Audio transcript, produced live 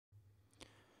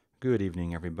Good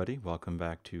evening, everybody. Welcome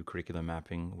back to Curriculum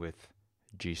Mapping with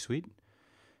G Suite.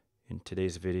 In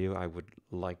today's video, I would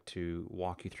like to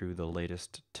walk you through the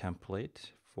latest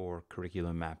template for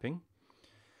curriculum mapping.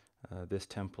 This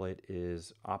template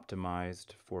is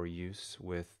optimized for use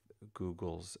with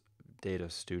Google's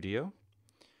Datastudio.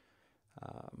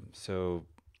 So,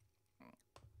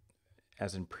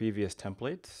 as in previous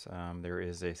templates, there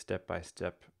is a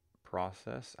step-by-step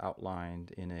process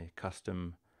outlined in a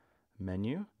custom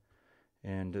menu.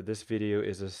 And this video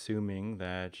is assuming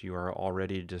that you are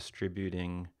already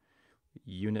distributing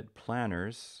unit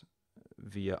planners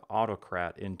via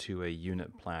Autocrat into a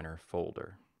unit planner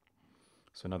folder.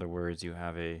 So in other words, you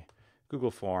have a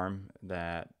Google form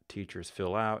that teachers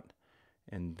fill out,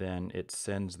 and then it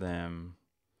sends them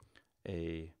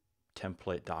a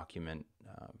template document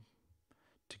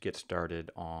to get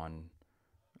started on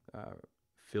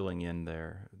filling in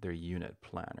their unit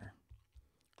planner,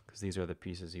 because these are the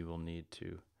pieces you will need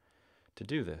to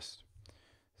do this.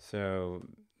 So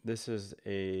this is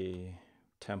a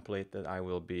template that I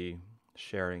will be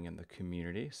sharing in the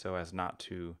community. So as not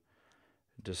to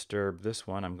disturb this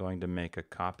one, I'm going to make a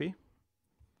copy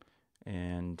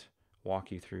and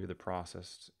walk you through the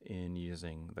process in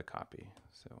using the copy.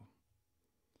 So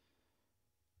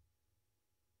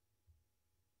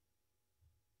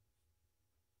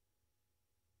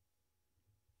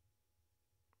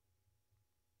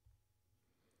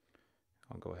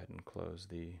I'll go ahead and close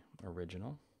the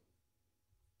original.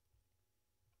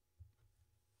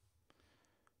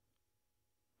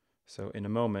 So in a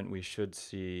moment, we should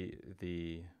see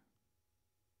the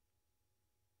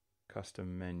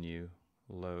custom menu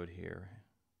load here.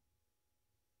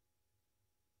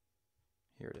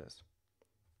 Here it is.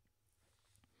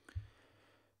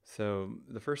 So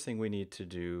the first thing we need to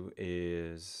do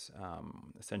is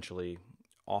essentially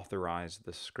authorize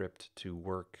the script to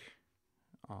work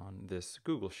on this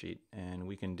Google Sheet, and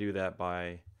we can do that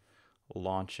by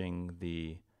launching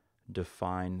the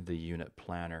Define the Unit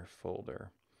Planner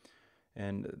folder.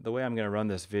 And the way I'm going to run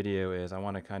this video is I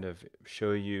want to kind of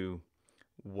show you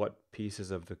what pieces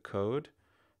of the code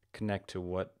connect to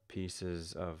what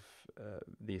pieces of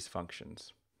these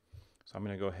functions. So I'm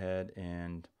going to go ahead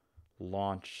and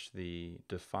launch the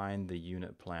Define the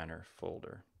Unit Planner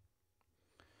folder.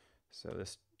 So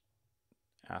this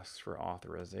asks for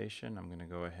authorization. I'm going to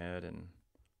go ahead and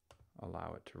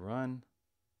allow it to run.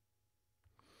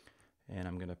 And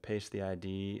I'm going to paste the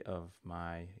ID of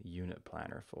my unit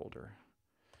planner folder.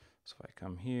 So if I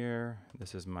come here,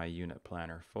 this is my unit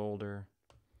planner folder.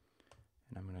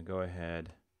 And I'm going to go ahead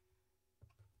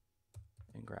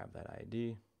and grab that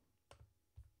ID,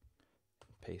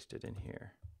 paste it in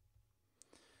here.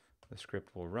 The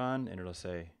script will run and it'll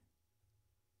say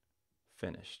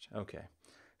finished. Okay,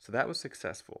 so that was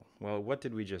successful. Well, what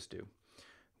did we just do?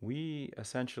 We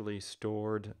essentially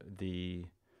stored the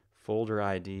folder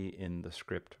ID in the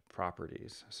script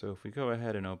properties. So if we go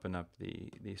ahead and open up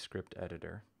the script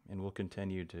editor, and we'll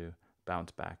continue to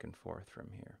bounce back and forth from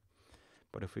here.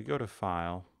 But if we go to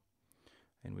File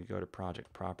and we go to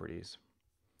Project Properties,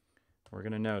 we're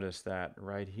going to notice that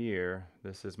right here,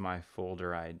 this is my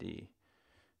folder ID.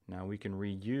 Now we can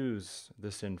reuse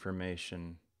this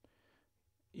information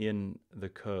in the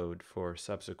code for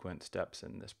subsequent steps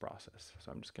in this process.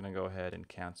 So I'm just going to go ahead and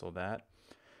cancel that.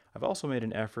 I've also made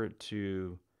an effort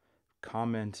to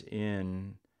comment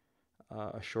in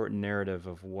a short narrative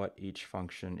of what each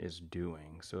function is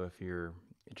doing. So if you're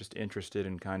just interested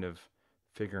in kind of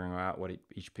figuring out what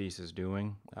each piece is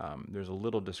doing, there's a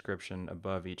little description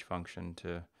above each function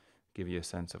to give you a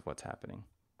sense of what's happening.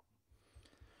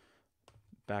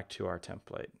 Back to our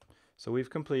template. So we've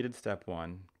completed step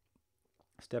 1.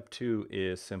 Step 2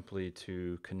 is simply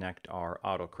to connect our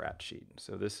Autocrat sheet.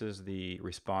 So this is the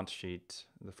response sheet,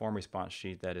 the form response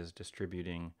sheet that is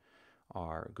distributing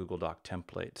our Google Doc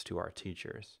templates to our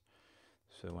teachers.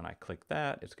 So when I click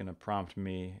that, it's going to prompt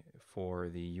me for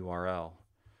the URL.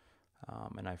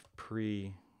 And I've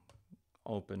pre-opened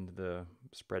the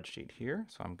spreadsheet here,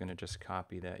 so I'm going to just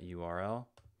copy that URL.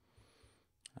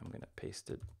 I'm going to paste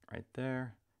it right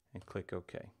there and click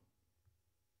OK.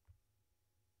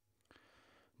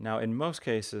 Now, in most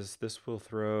cases, this will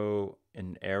throw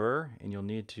an error, and you'll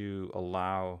need to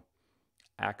allow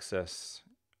access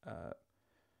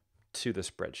to the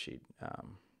spreadsheet.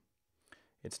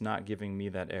 It's not giving me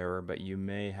that error, but you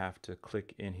may have to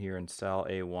click in here in cell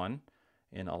A1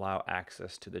 and allow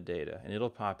access to the data, and it'll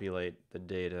populate the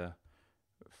data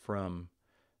from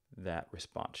that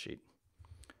response sheet.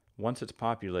 Once it's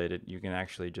populated, you can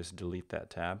actually just delete that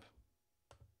tab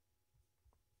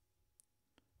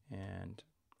and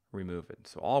remove it.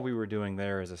 So all we were doing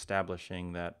there is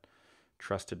establishing that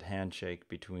trusted handshake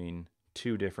between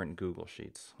two different Google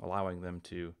Sheets, allowing them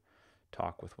to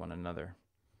talk with one another.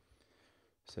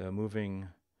 So moving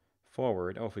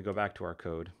forward, if we go back to our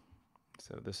code,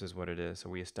 so this is what it is. So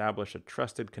we establish a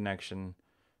trusted connection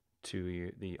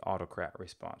to the Autocrat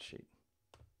response sheet.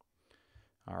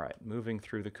 All right, moving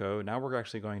through the code. Now we're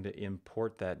actually going to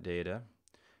import that data.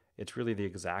 It's really the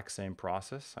exact same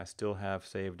process. I still have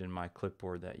saved in my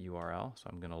clipboard that URL, so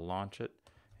I'm going to launch it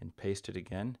and paste it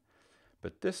again.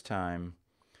 But this time,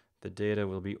 the data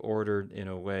will be ordered in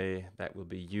a way that will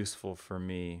be useful for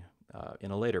me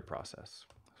in a later process.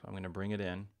 So I'm going to bring it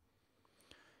in.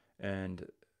 And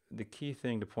the key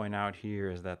thing to point out here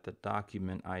is that the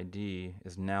document ID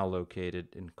is now located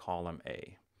in column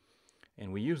A.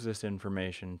 And we use this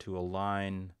information to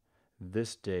align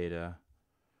this data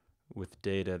with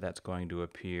data that's going to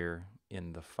appear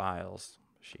in the files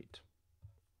sheet.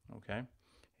 Okay?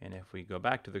 And if we go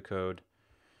back to the code,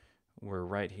 we're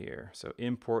right here. So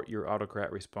import your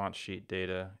Autocrat response sheet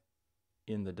data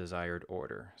in the desired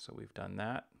order. So we've done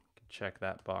that. Check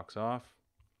that box off.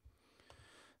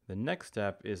 The next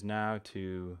step is now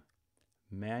to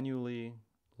manually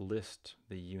list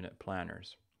the unit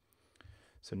planners.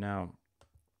 So now,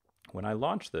 when I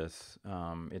launch this,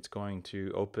 it's going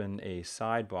to open a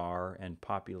sidebar and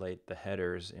populate the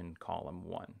headers in column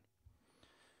 1.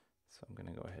 So I'm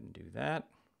going to go ahead and do that.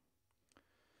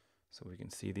 So we can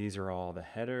see these are all the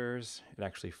headers. It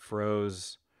actually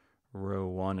froze row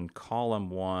 1 and column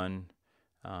 1.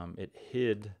 It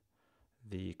hid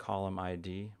the column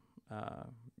ID,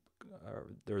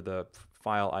 or the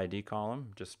file ID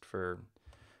column, just for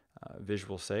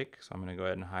visual sake. So I'm going to go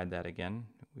ahead and hide that again.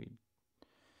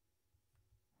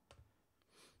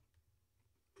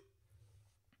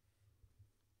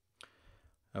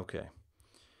 Okay.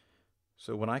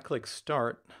 So when I click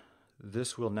Start,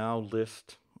 this will now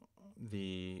list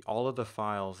all of the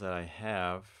files that I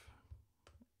have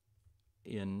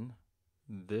in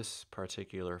this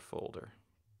particular folder.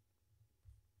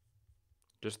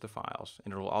 Just the files.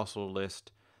 And it will also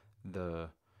list the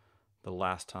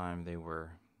last time they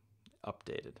were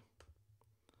updated.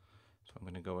 So I'm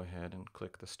going to go ahead and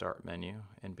click the Start menu.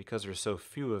 And because there's so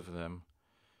few of them,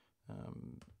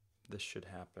 this should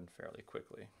happen fairly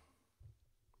quickly.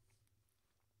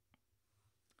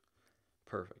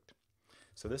 Perfect.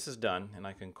 So this is done, and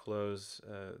I can close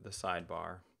the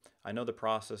sidebar. I know the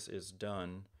process is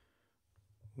done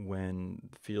when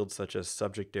fields such as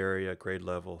subject area, grade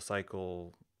level,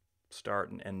 cycle, start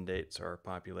and end dates are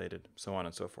populated, so on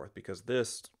and so forth, because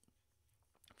this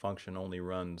function only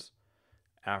runs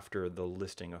after the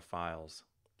listing of files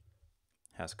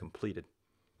has completed.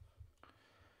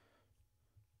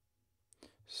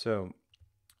 So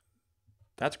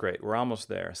that's great. We're almost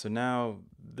there. So now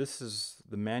this is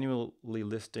the manually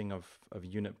listing of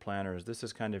unit planners. This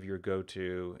is kind of your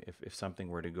go-to if something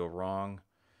were to go wrong.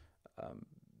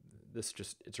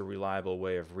 It's a reliable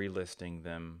way of relisting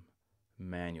them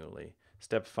manually.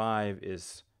 Step 5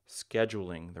 is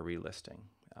scheduling the relisting.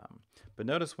 But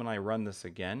notice when I run this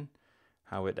again,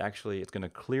 how it's going to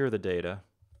clear the data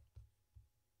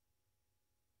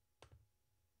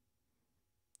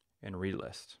and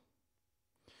relist.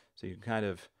 So you can kind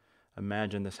of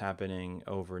imagine this happening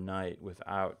overnight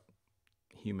without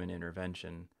human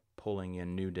intervention, pulling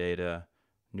in new data,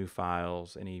 new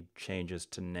files, any changes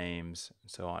to names,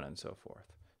 so on and so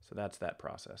forth. So that's that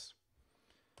process.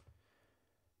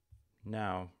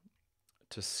 Now,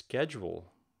 to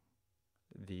schedule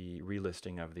the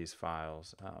relisting of these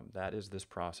files, that is this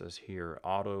process here,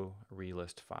 auto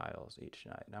relist files each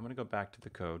night. Now I'm going to go back to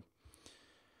the code.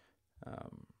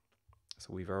 So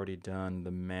we've already done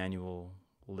the manual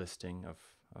listing of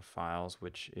files,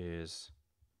 which is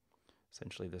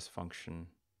essentially this function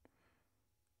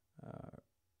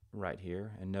right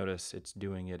here. And notice it's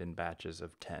doing it in batches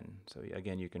of 10. So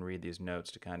again, you can read these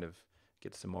notes to kind of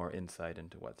get some more insight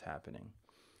into what's happening.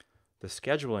 The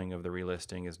scheduling of the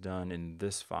relisting is done in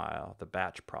this file, the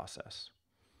batch process.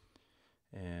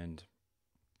 And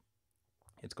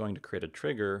it's going to create a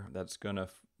trigger that's going to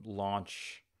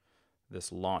launch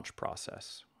this launch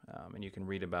process. And you can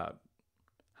read about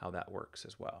how that works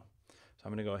as well. So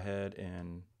I'm going to go ahead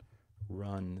and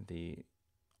run the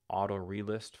auto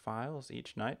relist files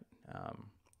each night.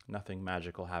 Nothing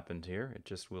magical happens here. It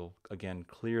just will, again,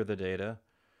 clear the data.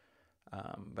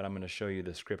 But I'm going to show you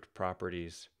the script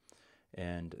properties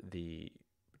and the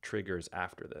triggers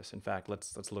after this. In fact,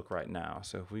 let's look right now.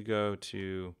 So if we go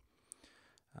to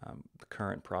the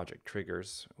current project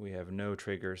triggers, we have no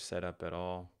triggers set up at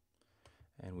all.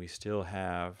 And we still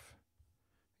have,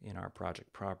 in our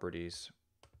project properties,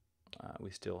 we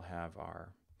still have our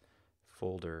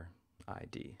folder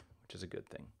ID, which is a good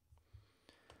thing.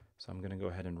 So I'm going to go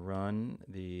ahead and run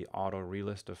the auto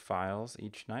relist of files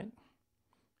each night.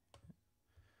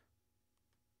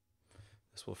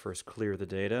 This will first clear the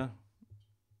data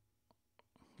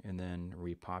and then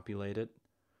repopulate it.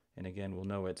 And again, we'll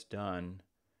know it's done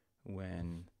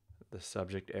when the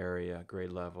subject area,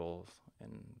 grade levels,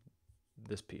 and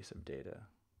this piece of data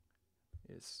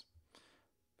is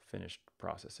finished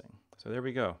processing. So there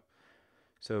we go.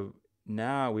 So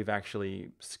now we've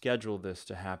actually scheduled this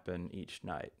to happen each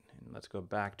night. And let's go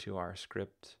back to our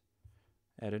script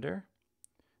editor,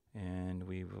 and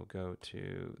we will go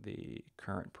to the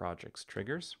current project's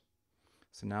triggers.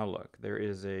 So now look, there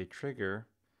is a trigger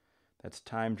that's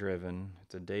time driven.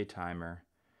 It's a day timer,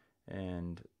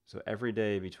 and so every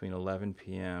day between 11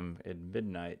 p.m. and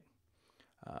midnight,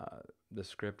 the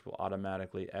script will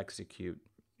automatically execute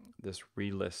this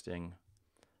relisting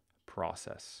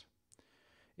process.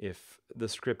 If the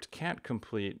script can't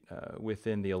complete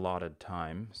within the allotted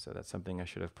time, so that's something I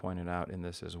should have pointed out in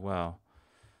this as well,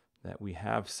 that we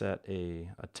have set a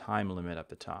time limit at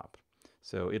the top.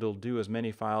 So it'll do as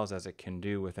many files as it can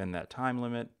do within that time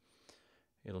limit.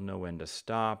 It'll know when to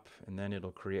stop, and then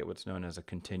it'll create what's known as a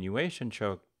continuation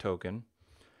token,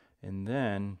 and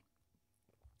then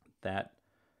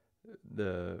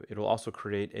it'll also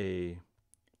create a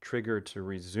trigger to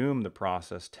resume the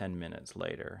process 10 minutes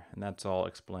later, and that's all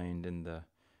explained in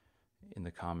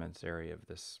the comments area of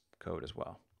this code as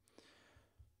well.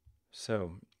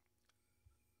 So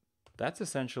that's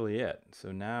essentially it.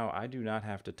 So now I do not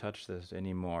have to touch this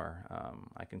anymore.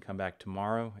 I can come back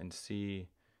tomorrow and see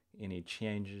any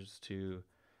changes to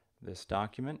this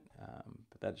document,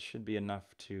 but that should be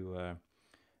enough to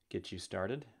get you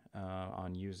started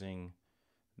on using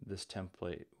this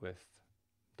template with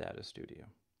Datastudio.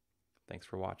 Thanks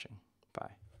for watching.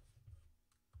 Bye.